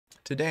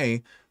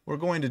Today, we're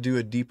going to do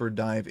a deeper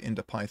dive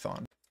into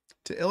Python.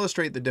 To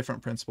illustrate the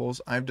different principles,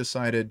 I've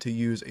decided to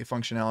use a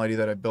functionality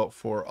that I built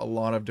for a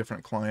lot of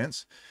different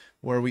clients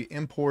where we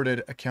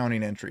imported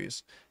accounting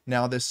entries.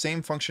 Now, this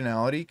same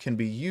functionality can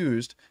be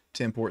used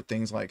to import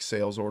things like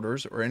sales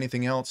orders or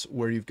anything else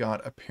where you've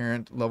got a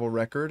parent level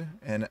record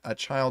and a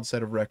child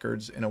set of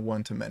records in a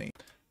one-to-many.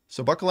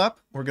 So buckle up,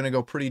 we're going to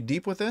go pretty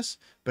deep with this,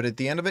 but at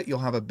the end of it, you'll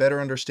have a better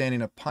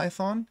understanding of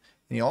Python,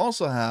 and you'll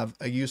also have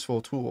a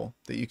useful tool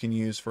that you can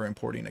use for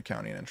importing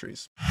accounting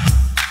entries.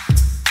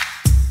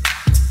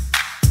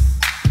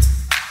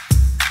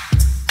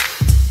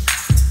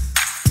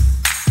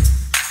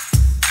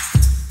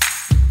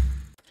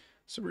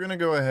 So we're going to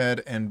go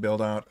ahead and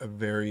build out a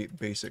very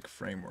basic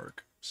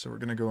framework. So we're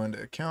going to go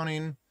into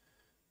accounting,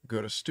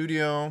 go to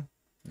Studio,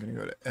 I'm going to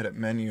go to Edit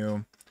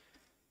Menu,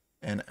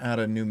 and add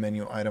a new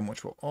menu item,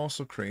 which will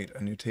also create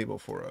a new table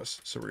for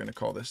us. So we're going to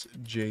call this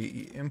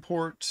JE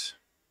Import,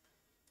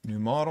 new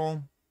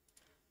model.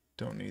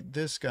 Don't need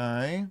this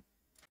guy.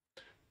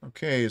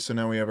 Okay, so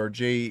now we have our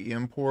JE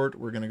Import.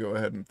 We're going to go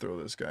ahead and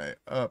throw this guy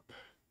up,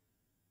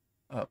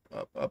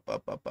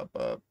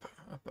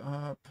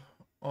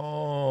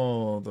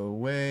 all the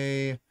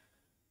way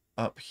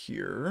up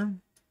here.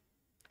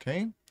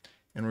 Okay,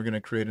 and we're going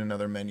to create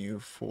another menu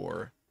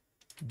for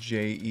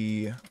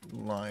JE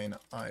line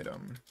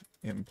item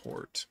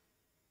import.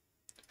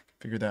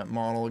 Figure that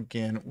model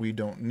again. We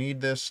don't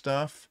need this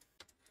stuff.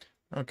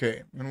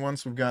 Okay, and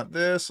once we've got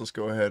this, let's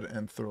go ahead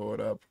and throw it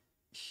up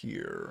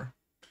here,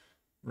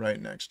 right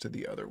next to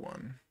the other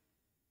one.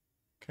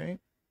 Okay.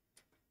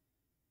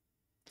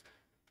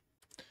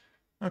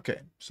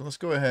 Okay, so let's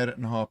go ahead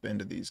and hop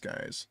into these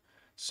guys.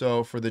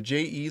 So for the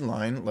JE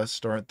line, let's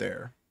start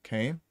there.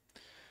 Okay.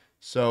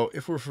 So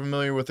if we're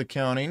familiar with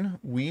accounting,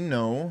 we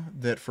know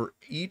that for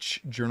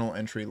each journal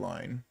entry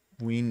line,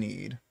 we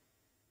need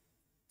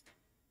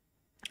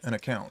an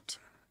account.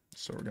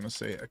 So we're going to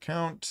say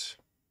account.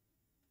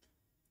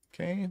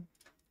 Okay,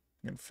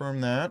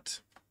 confirm that.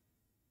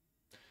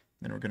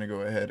 Then we're going to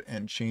go ahead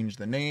and change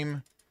the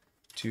name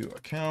to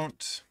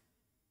account.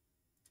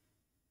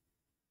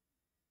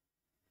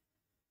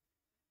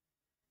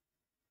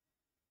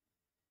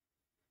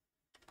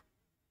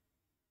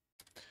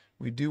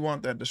 We do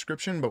want that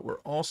description, but we're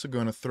also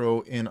going to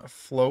throw in a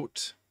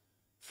float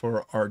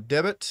for our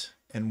debit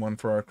and one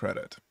for our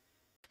credit.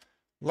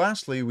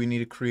 Lastly, we need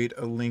to create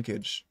a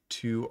linkage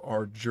to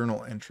our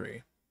journal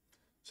entry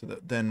so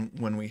that then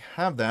when we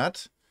have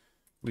that,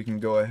 we can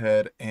go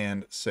ahead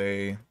and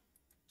say,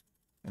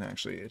 and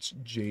actually it's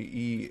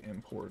JE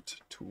import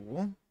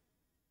tool.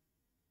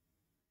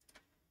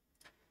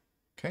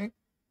 Okay.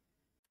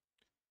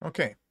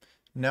 Okay.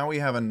 Now we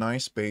have a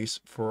nice base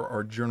for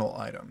our journal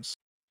items.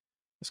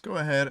 Let's go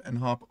ahead and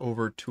hop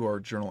over to our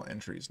journal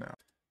entries now.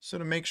 So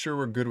to make sure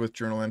we're good with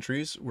journal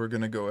entries, we're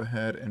going to go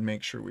ahead and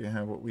make sure we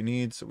have what we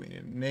need. So we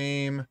need a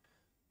name.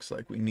 Looks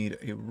like we need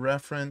a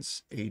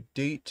reference, a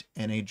date,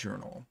 and a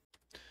journal.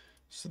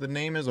 So the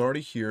name is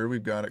already here.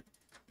 We've got it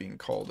being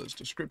called as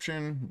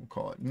description. We'll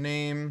call it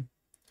name.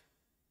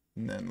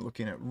 And then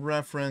looking at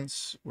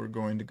reference, we're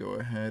going to go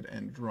ahead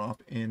and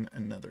drop in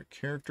another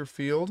character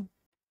field.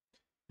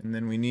 And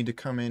then we need to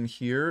come in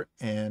here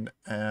and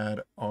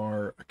add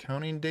our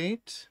accounting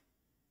date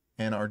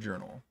and our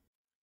journal.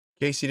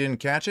 In case you didn't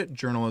catch it,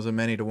 journal is a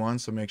many-to-one,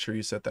 so make sure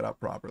you set that up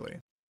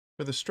properly.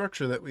 For the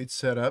structure that we'd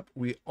set up,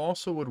 we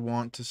also would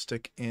want to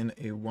stick in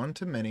a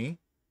one-to-many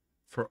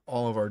for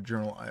all of our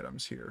journal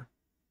items here.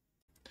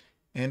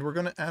 And we're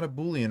going to add a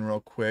Boolean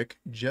real quick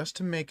just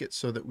to make it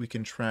so that we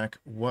can track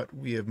what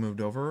we have moved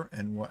over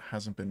and what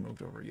hasn't been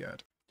moved over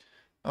yet.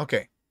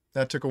 Okay,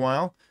 that took a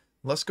while.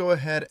 Let's go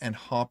ahead and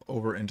hop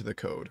over into the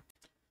code.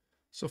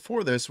 So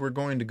for this, we're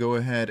going to go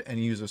ahead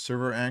and use a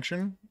server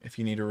action. If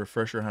you need a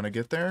refresher how to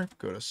get there,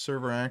 go to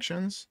server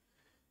actions.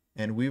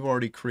 And we've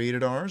already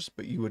created ours,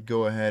 but you would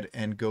go ahead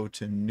and go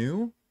to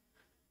new.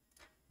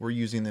 We're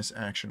using this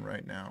action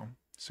right now.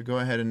 So go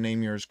ahead and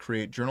name yours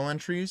create journal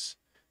entries,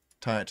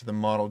 tie it to the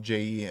model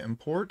JE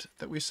import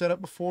that we set up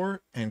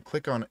before, and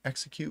click on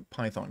execute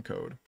Python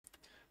code.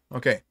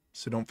 Okay,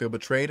 so don't feel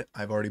betrayed.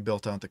 I've already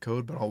built out the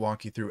code, but I'll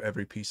walk you through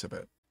every piece of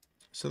it.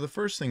 So the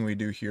first thing we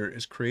do here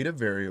is create a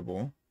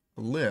variable,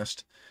 a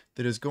list,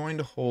 that is going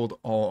to hold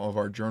all of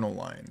our journal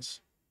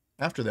lines.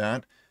 After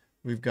that,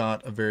 we've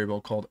got a variable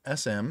called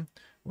SM,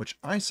 which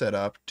I set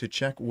up to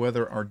check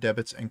whether our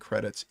debits and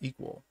credits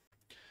equal.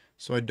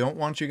 So I don't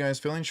want you guys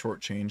feeling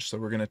shortchanged, so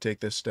we're going to take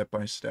this step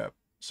by step.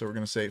 So we're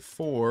going to say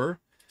for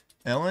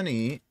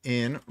LNE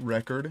in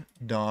record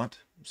dot,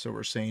 so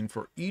we're saying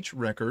for each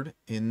record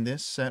in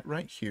this set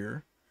right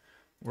here,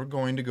 we're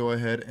going to go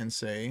ahead and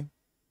say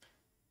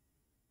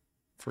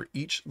for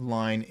each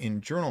line in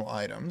journal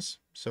items,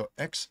 so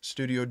X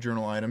Studio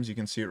journal items, you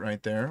can see it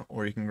right there,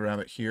 or you can grab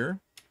it here.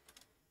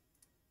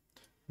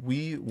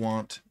 We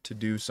want to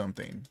do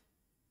something.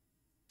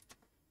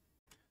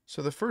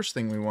 So the first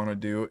thing we want to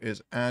do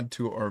is add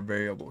to our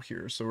variable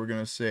here. So we're going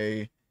to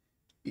say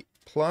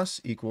plus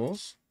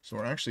equals, so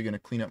we're actually going to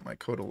clean up my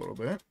code a little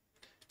bit.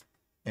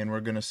 And we're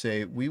going to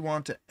say we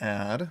want to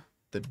add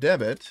the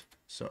debit,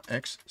 so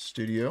X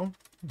Studio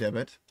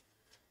debit,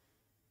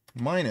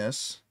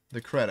 minus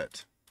the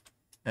credit,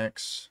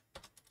 X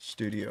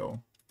Studio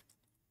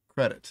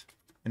credit.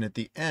 And at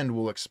the end,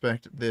 we'll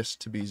expect this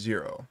to be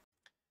 0.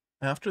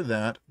 After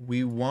that,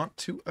 we want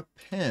to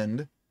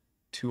append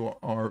to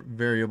our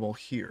variable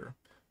here.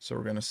 So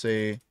we're going to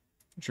say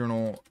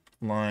journal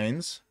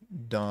lines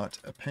dot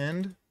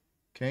append.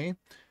 Okay.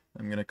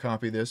 I'm going to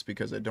copy this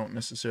because I don't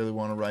necessarily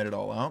want to write it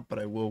all out, but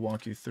I will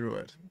walk you through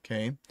it.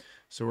 Okay.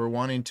 So we're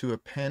wanting to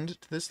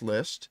append to this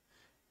list,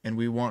 and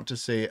we want to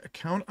say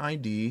account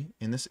ID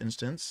in this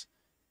instance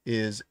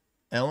is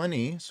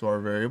LNE, so our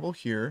variable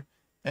here,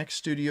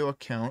 xstudio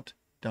account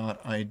dot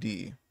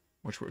ID,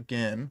 which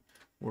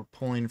we're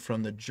pulling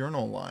from the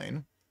journal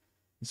line.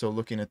 And so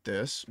looking at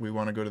this, we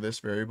want to go to this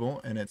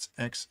variable, and it's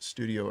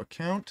xstudio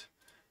account.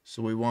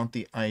 So we want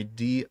the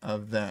ID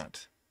of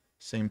that.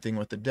 Same thing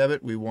with the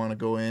debit. We want to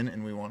go in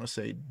and we want to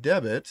say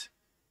debit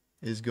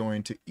is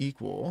going to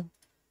equal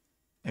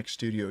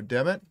xstudio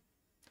debit.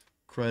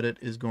 Credit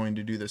is going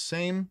to do the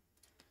same.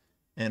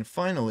 And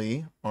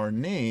finally, our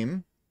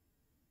name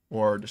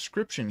or our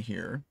description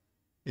here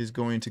is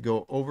going to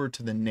go over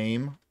to the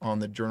name on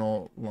the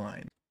journal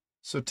line.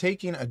 So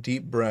taking a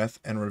deep breath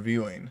and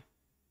reviewing,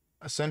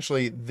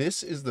 essentially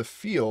this is the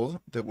field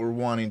that we're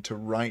wanting to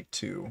write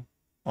to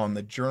on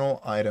the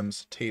journal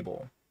items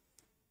table.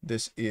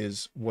 This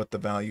is what the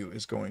value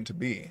is going to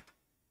be.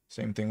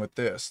 Same thing with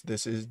this.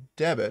 This is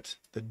debit,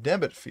 the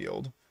debit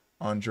field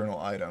on journal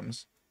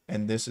items,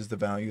 and this is the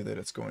value that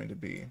it's going to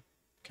be.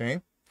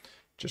 Okay?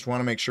 Just want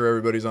to make sure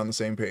everybody's on the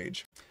same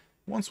page.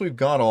 Once we've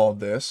got all of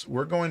this,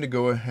 we're going to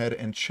go ahead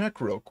and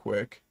check real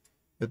quick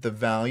that the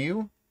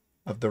value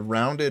of the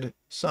rounded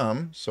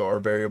sum, so our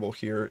variable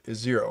here, is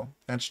 0.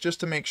 That's just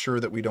to make sure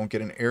that we don't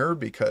get an error,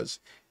 because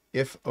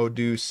if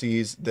ODOO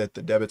sees that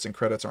the debits and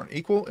credits aren't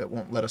equal, it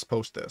won't let us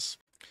post this.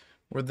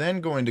 We're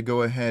then going to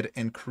go ahead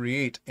and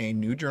create a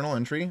new journal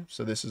entry.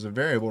 So this is a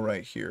variable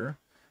right here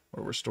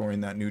where we're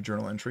storing that new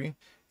journal entry,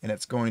 and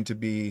it's going to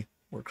be,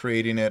 we're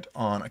creating it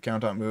on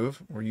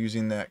account.move. We're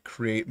using that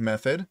create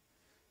method,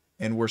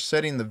 and we're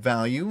setting the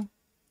value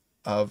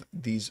of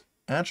these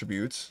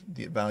attributes,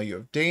 the value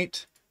of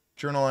date,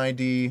 journal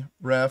ID,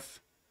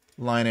 ref,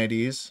 line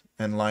IDs,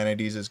 and line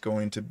IDs is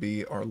going to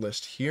be our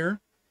list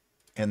here,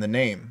 and the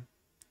name.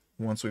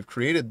 Once we've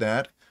created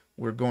that,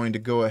 we're going to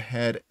go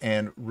ahead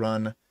and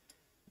run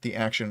the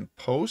action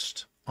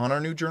post on our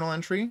new journal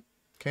entry,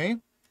 okay?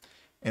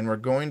 And we're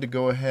going to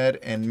go ahead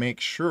and make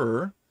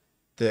sure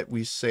that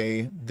we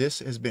say this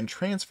has been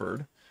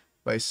transferred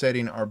by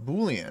setting our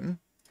Boolean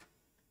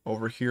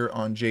over here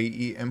on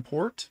JE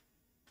import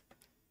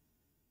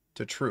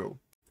to true.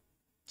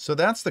 So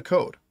that's the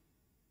code.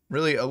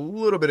 Really a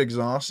little bit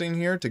exhausting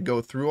here to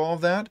go through all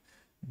of that,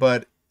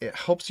 but it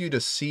helps you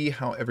to see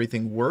how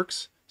everything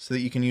works so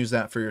that you can use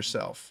that for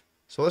yourself.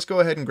 So let's go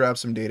ahead and grab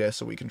some data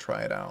so we can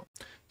try it out.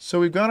 So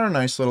we've got our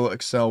nice little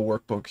Excel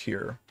workbook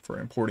here for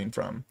importing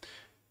from.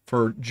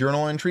 For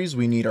journal entries,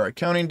 we need our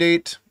accounting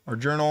date, our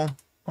journal,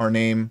 our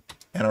name,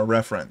 and our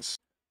reference.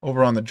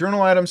 Over on the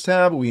journal items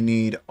tab, we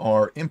need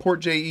our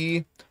import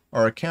JE,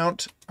 our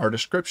account, our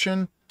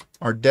description,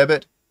 our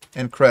debit,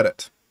 and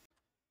credit.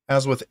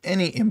 As with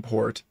any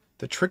import,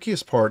 the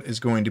trickiest part is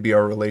going to be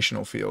our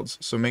relational fields.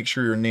 So make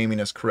sure your naming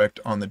is correct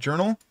on the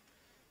journal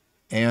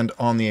and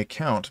on the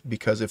account,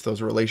 because if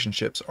those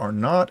relationships are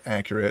not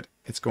accurate,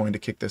 it's going to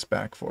kick this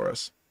back for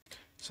us.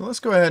 So let's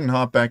go ahead and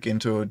hop back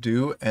into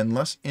ODOO, and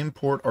let's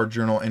import our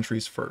journal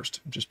entries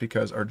first, just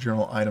because our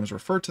journal items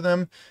refer to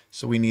them,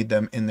 so we need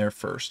them in there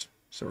first.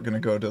 So we're going to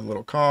go to the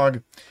little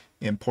cog,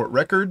 import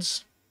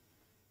records,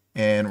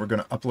 and we're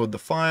going to upload the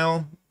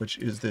file, which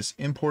is this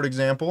import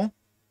example.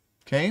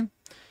 Okay,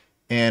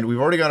 and we've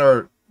already got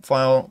our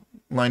file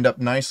lined up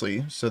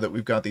nicely so that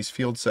we've got these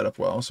fields set up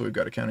well. So we've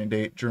got accounting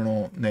date,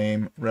 journal,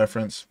 name,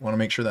 reference. Want to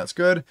make sure that's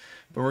good,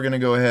 but we're going to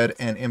go ahead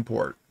and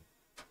import.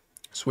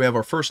 So we have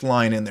our first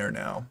line in there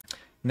now.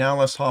 Now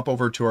let's hop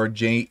over to our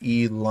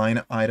JE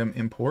line item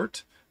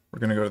import. We're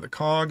going to go to the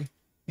cog,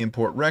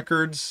 import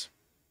records,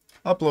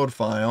 upload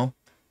file,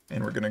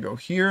 and we're going to go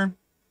here.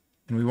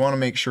 And we want to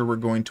make sure we're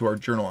going to our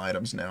journal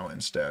items now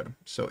instead.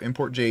 So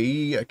import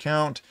JE,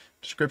 account,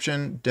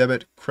 description,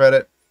 debit,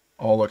 credit,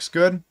 all looks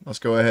good. Let's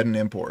go ahead and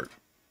import.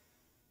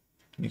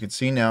 You can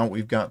see now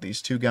we've got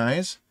these two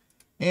guys.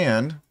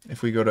 And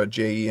if we go to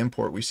JE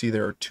import, we see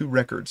there are two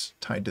records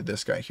tied to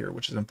this guy here,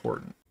 which is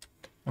important.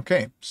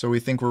 Okay, so we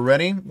think we're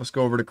ready. Let's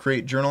go over to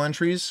create journal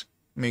entries.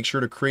 Make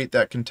sure to create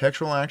that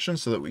contextual action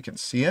so that we can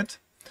see it.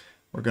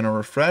 We're going to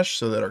refresh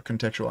so that our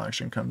contextual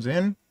action comes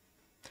in.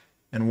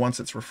 And once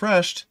it's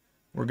refreshed,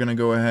 we're going to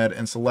go ahead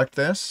and select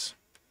this,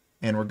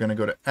 and we're going to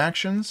go to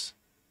Actions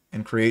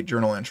and create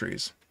journal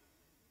entries.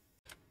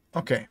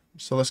 Okay,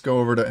 so let's go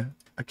over to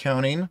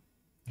Accounting,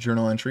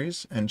 Journal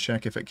Entries, and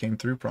check if it came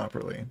through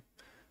properly.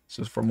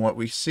 So from what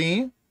we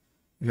see,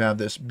 we have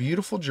this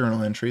beautiful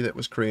journal entry that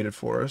was created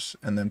for us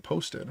and then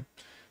posted.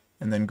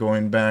 And then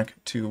going back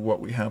to what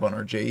we have on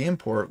our JE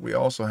import, we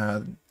also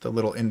had the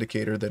little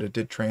indicator that it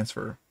did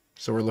transfer.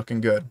 So we're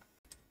looking good.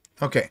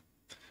 Okay,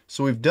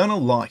 So we've done a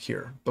lot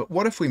here, but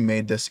what if we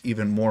made this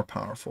even more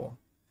powerful?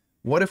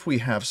 What if we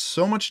have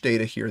so much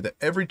data here that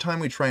every time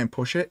we try and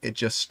push it, it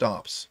just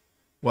stops?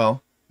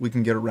 Well, we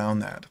can get around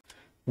that.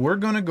 We're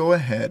going to go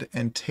ahead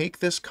and take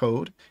this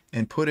code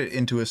and put it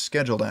into a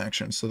scheduled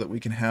action so that we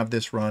can have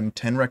this run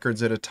 10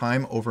 records at a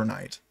time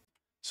overnight.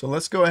 So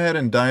let's go ahead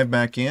and dive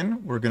back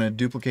in. We're going to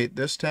duplicate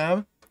this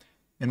tab,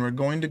 and we're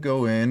going to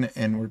go in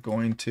and we're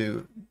going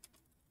to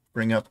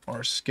bring up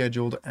our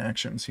scheduled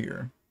actions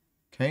here.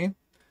 Okay,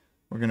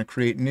 we're going to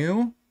create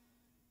new,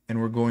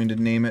 and we're going to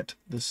name it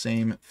the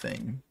same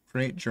thing,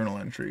 create journal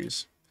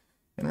entries.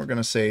 And we're going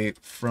to say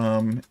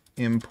from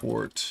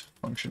import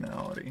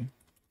functionality.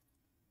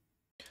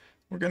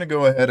 We're going to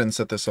go ahead and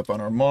set this up on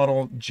our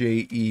model,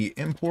 JE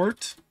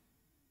import.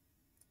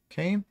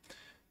 Okay,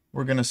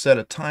 we're going to set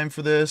a time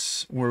for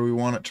this where we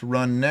want it to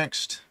run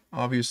next,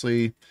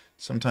 obviously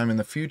sometime in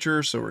the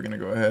future. So we're going to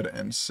go ahead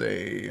and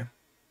say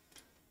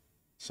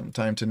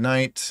sometime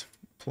tonight,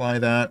 apply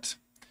that.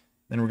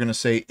 Then we're going to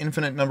say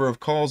infinite number of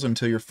calls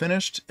until you're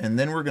finished. And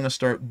then we're going to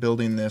start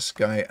building this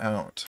guy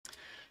out.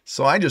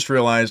 So I just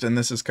realized, and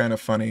this is kind of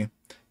funny,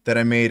 that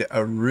I made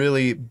a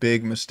really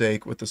big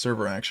mistake with the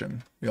server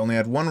action. We only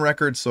had one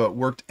record, so it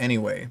worked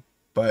anyway,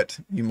 but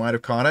you might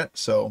have caught it.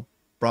 So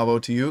bravo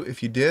to you.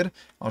 If you did,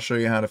 I'll show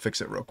you how to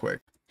fix it real quick.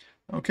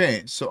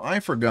 Okay, so I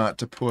forgot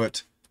to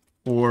put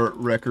for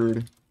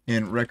record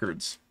in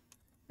records.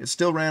 It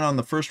still ran on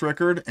the first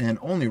record and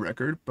only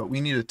record, but we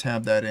need to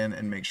tab that in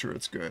and make sure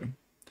it's good.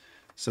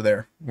 So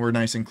there, we're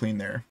nice and clean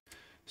there.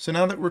 So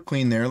now that we're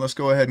clean there, let's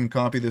go ahead and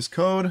copy this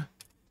code,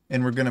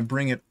 and we're going to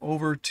bring it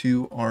over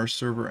to our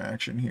server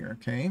action here,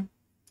 okay?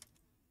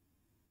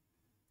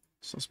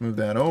 So let's move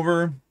that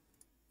over,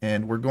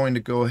 and we're going to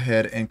go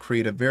ahead and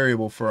create a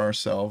variable for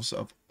ourselves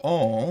of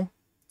all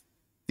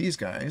these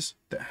guys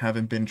that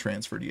haven't been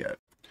transferred yet.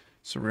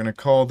 So we're going to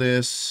call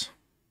this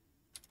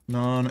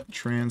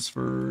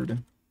non-transferred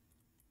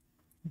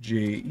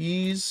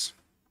JEs,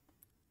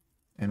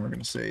 and we're going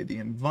to say the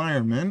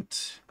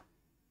environment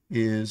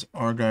is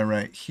our guy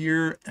right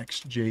here,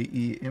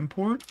 xje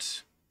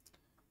import.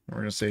 We're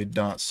going to say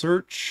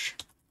 .search,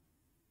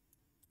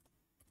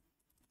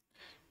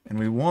 and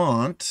we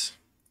want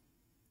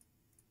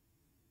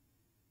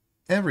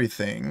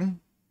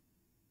everything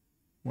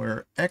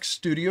where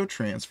xstudio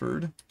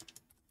transferred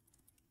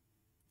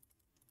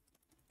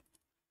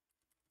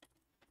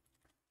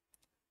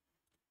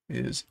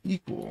is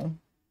equal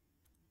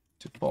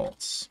to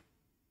false.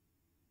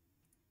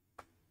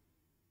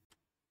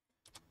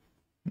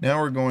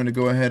 Now we're going to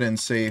go ahead and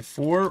say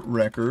for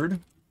record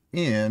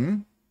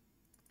in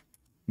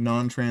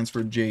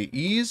non-transferred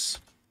JEs.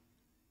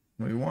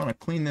 We want to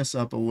clean this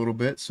up a little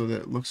bit so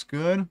that it looks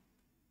good.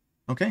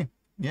 Okay,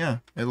 yeah,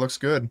 it looks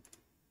good.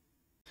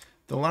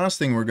 The last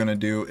thing we're going to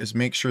do is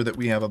make sure that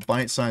we have a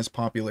bite-sized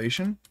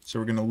population. So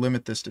we're going to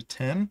limit this to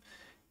 10.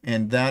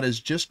 And that is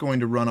just going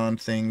to run on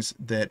things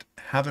that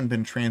haven't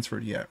been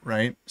transferred yet,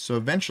 right? So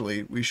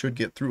eventually we should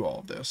get through all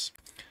of this.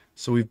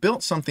 So we've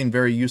built something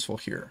very useful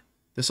here.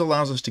 This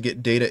allows us to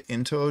get data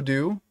into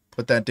ODOO,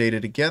 put that data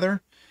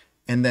together,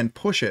 and then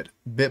push it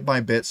bit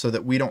by bit so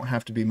that we don't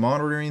have to be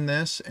monitoring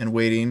this and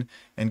waiting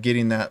and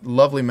getting that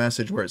lovely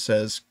message where it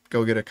says,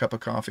 go get a cup of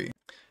coffee.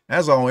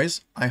 As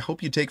always, I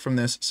hope you take from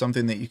this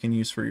something that you can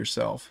use for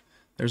yourself.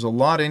 There's a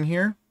lot in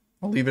here.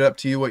 I'll leave it up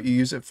to you what you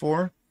use it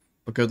for,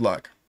 but good luck.